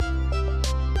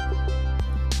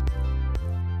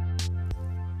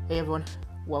Hey everyone,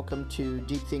 welcome to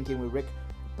Deep Thinking with Rick,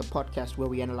 the podcast where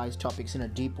we analyze topics in a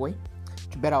deep way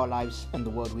to better our lives and the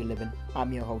world we live in.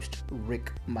 I'm your host,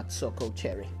 Rick Matsoko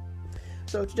Cherry.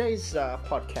 So today's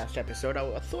podcast episode,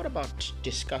 I thought about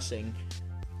discussing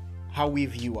how we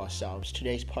view ourselves.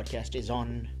 Today's podcast is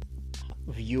on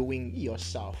viewing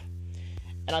yourself.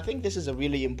 And I think this is a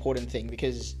really important thing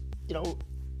because,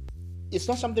 it's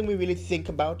not something we really think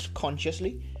about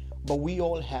consciously, but we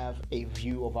all have a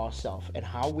view of ourselves, and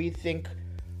how we think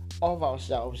of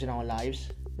ourselves in our lives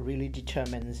really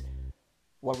determines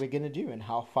what we're going to do and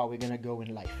how far we're going to go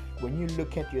in life. When you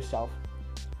look at yourself,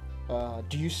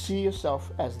 do you see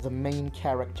yourself as the main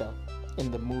character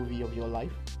in the movie of your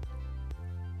life?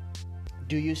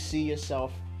 Do you see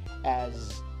yourself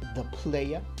as the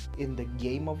player in the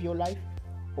game of your life,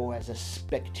 or as a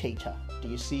spectator? Do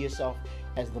you see yourself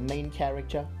as the main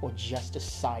character or just a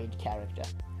side character?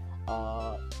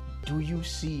 Do you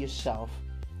see yourself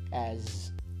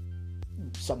as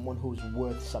someone who's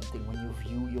worth something when you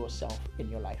view yourself in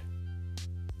your life?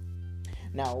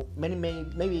 Now,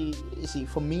 maybe you see,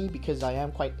 for me, because I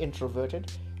am quite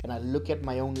introverted and I look at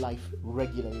my own life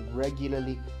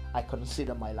regularly, I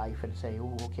consider my life and say,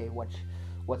 oh, okay,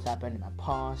 what's happened in my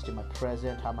past, in my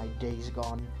present, how my day's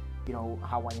gone,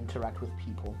 how I interact with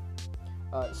people.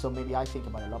 So maybe I think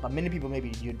about it a lot, but many people,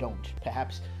 maybe you don't.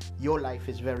 Perhaps your life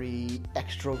is very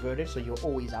extroverted, so you're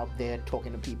always out there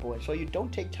talking to people, and so you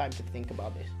don't take time to think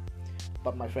about this.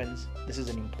 But my friends, this is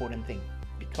an important thing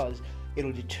because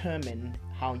it'll determine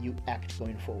how you act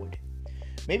going forward.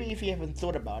 Maybe if you haven't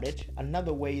thought about it,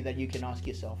 another way that you can ask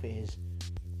yourself is,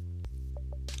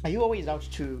 are you always out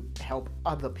to help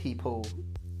other people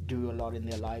do a lot in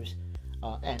their lives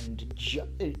and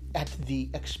at the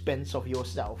expense of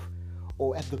yourself,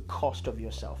 or at the cost of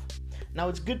yourself? Now,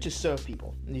 it's good to serve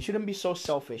people. You shouldn't be so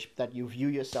selfish that you view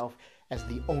yourself as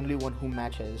the only one who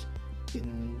matters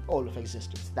in all of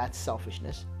existence. That's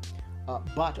selfishness.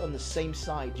 But on the same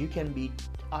side, you can be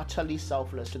utterly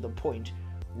selfless to the point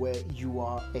where you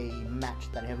are a mat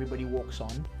that everybody walks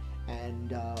on,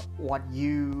 and what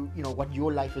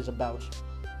your life is about,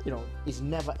 is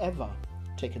never ever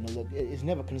taken a look. It's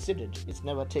never considered. It's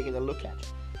never taken a look at.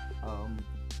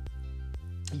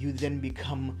 You then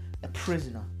become a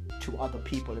prisoner to other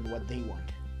people and what they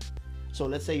want. So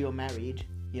let's say you're married,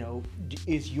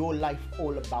 is your life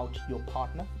all about your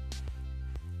partner?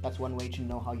 That's one way to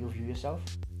know how you view yourself.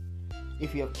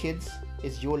 If you have kids,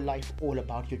 is your life all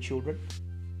about your children?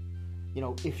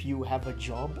 If you have a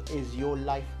job, is your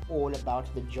life all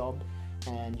about the job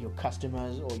and your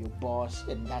customers or your boss,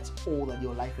 and that's all that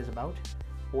your life is about?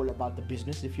 All about the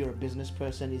business? If you're a business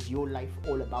person, is your life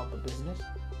all about the business?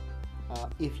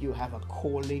 If you have a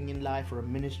calling in life or a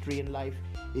ministry in life,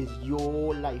 is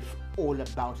your life all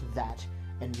about that,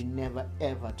 and you never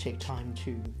ever take time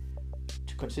to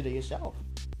consider yourself?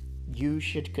 You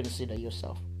should consider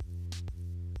yourself.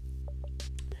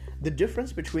 The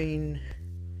difference between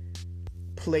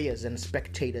players and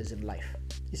spectators in life.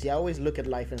 You see, I always look at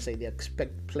life and say they're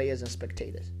players and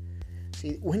spectators.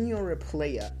 See, when you're a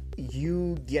player,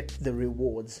 you get the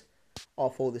rewards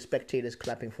of all the spectators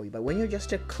clapping for you. But when you're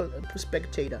just a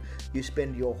spectator, you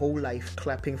spend your whole life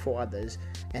clapping for others,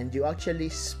 and you actually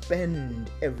spend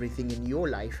everything in your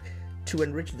life to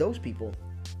enrich those people.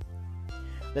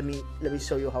 Let me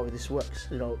show you how this works.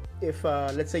 If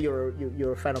let's say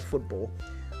you're a fan of football,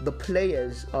 the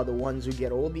players are the ones who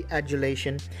get all the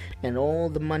adulation, and all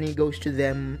the money goes to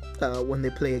them when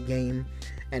they play a game.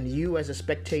 And you, as a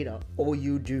spectator, all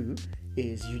you do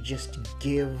is you just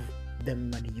give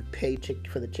them money. You pay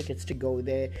for the tickets to go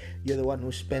there. You're the one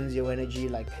who spends your energy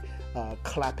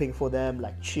clapping for them,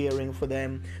 cheering for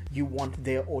them. You want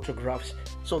their autographs.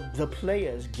 So the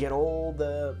players get all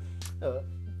the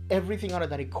everything out of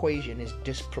that equation is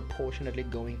disproportionately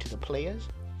going to the players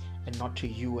and not to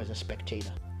you as a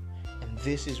spectator. And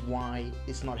this is why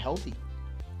it's not healthy.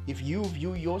 If you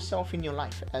view yourself in your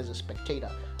life as a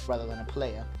spectator rather than a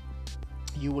player,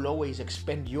 you will always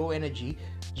expend your energy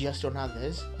just on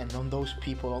others and on those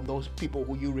people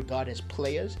who you regard as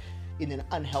players in an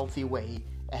unhealthy way,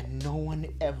 and no one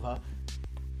ever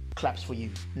claps for you.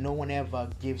 No one ever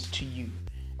gives to you,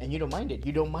 and you don't mind it.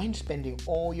 You don't mind spending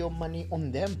all your money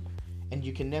on them, and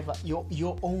you can never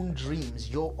your own dreams,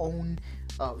 your own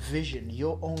vision,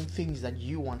 your own things that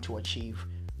you want to achieve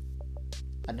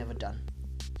are never done.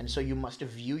 And so you must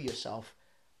view yourself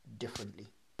differently.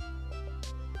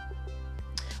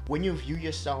 When you view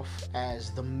yourself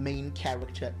as the main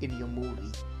character in your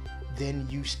movie, then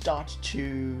you start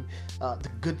to, the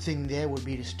good thing there would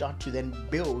be to start to then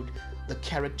build the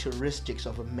characteristics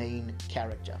of a main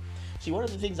character. See, one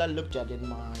of the things I looked at in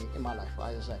my life,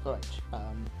 I was like, all right,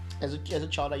 as a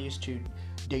child, I used to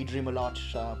daydream a lot,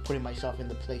 putting myself in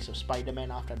the place of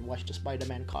Spider-Man after I'd watched the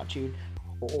Spider-Man cartoon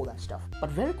or all that stuff. But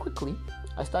very quickly,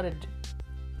 I started,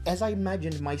 as I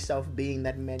imagined myself being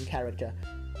that main character,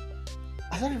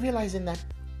 I started realizing that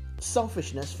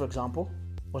selfishness, for example,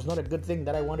 was not a good thing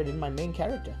that I wanted in my main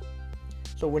character.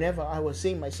 So whenever I was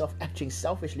seeing myself acting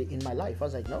selfishly in my life, I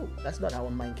was like, no, that's not how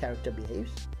a main character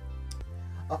behaves.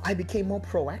 I became more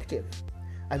proactive.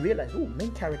 I realized,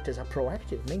 main characters are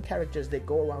proactive. Main characters, they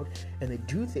go out and they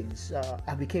do things.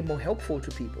 I became more helpful to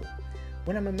people.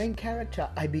 When I'm a main character,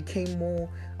 I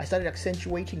started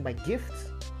accentuating my gifts.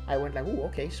 I went like,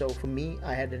 okay, so for me,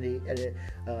 I had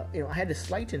I had a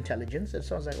slight intelligence, and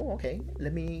so I was like, okay,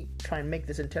 let me try and make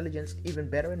this intelligence even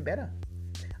better and better.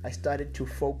 I started to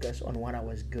focus on what I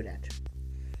was good at.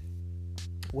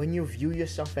 When you view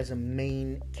yourself as a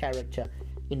main character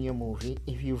in your movie,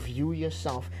 if you view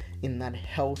yourself in that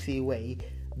healthy way,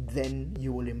 then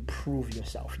you will improve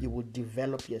yourself. You will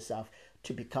develop yourself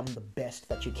to become the best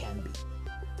that you can be.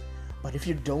 But if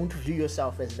you don't view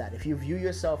yourself as that, if you view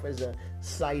yourself as a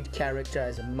side character,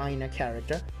 as a minor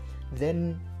character,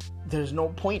 then there's no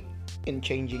point in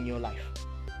changing your life.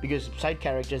 Because side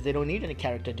characters, they don't need any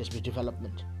character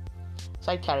development.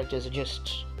 Side characters are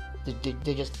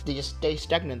they just stay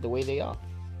stagnant the way they are.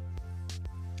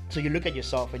 So you look at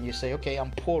yourself and you say, okay,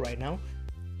 I'm poor right now.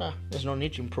 There's no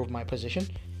need to improve my position.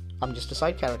 I'm just a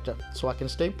side character, so I can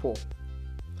stay poor.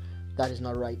 That is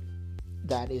not right.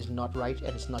 That is not right,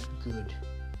 and it's not good.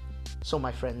 So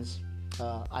my friends,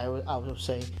 I would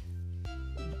say,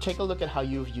 take a look at how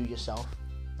you view yourself.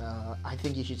 I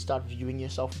think you should start viewing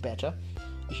yourself better.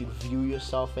 You should view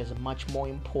yourself as much more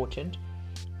important.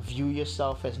 View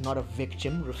yourself as not a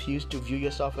victim. Refuse to view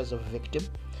yourself as a victim.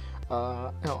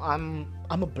 I'm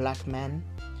a black man,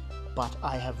 but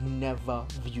I have never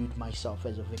viewed myself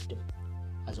as a victim.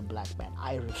 As a black man,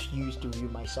 I refuse to view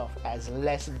myself as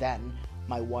less than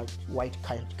my white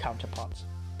counterparts.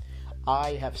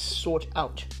 I have sought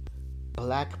out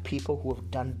black people who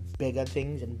have done bigger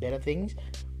things and better things,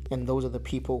 and those are the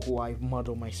people who I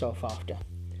model myself after.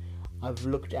 I've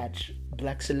looked at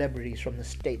black celebrities from the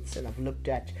States, and I've looked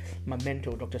at my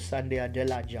mentor, Dr. Sunday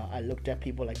Adelaja. I looked at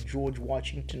people like George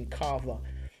Washington Carver,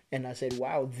 and I said,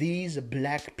 wow, these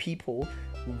black people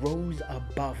rose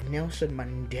above Nelson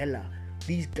Mandela.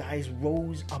 These guys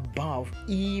rose above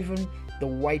even the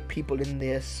white people in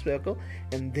their circle,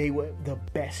 and they were the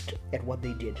best at what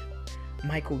they did.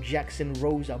 Michael Jackson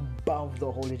rose above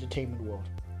the whole entertainment world.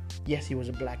 Yes, he was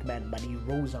a black man, but he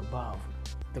rose above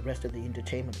the rest of the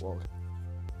entertainment world.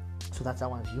 So that's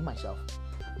how I view myself,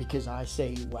 because I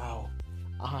say, wow,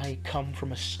 I come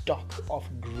from a stock of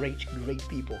great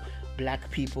people. Black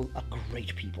people are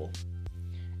great people,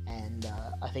 and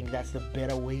I think that's the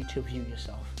better way to view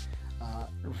yourself.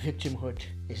 Victimhood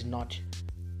is not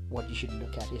what you should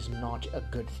look at. It's not a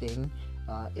good thing.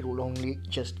 It will only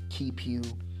just keep you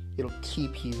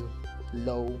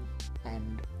low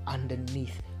and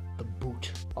underneath the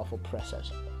boot of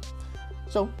oppressors.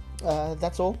 So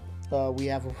that's all we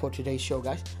have for today's show,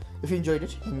 guys. If you enjoyed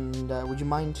it, and would you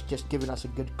mind just giving us a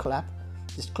good clap?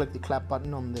 Just click the clap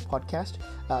button on the podcast.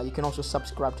 You can also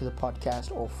subscribe to the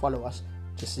podcast or follow us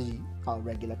to see our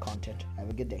regular content. Have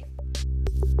a good day.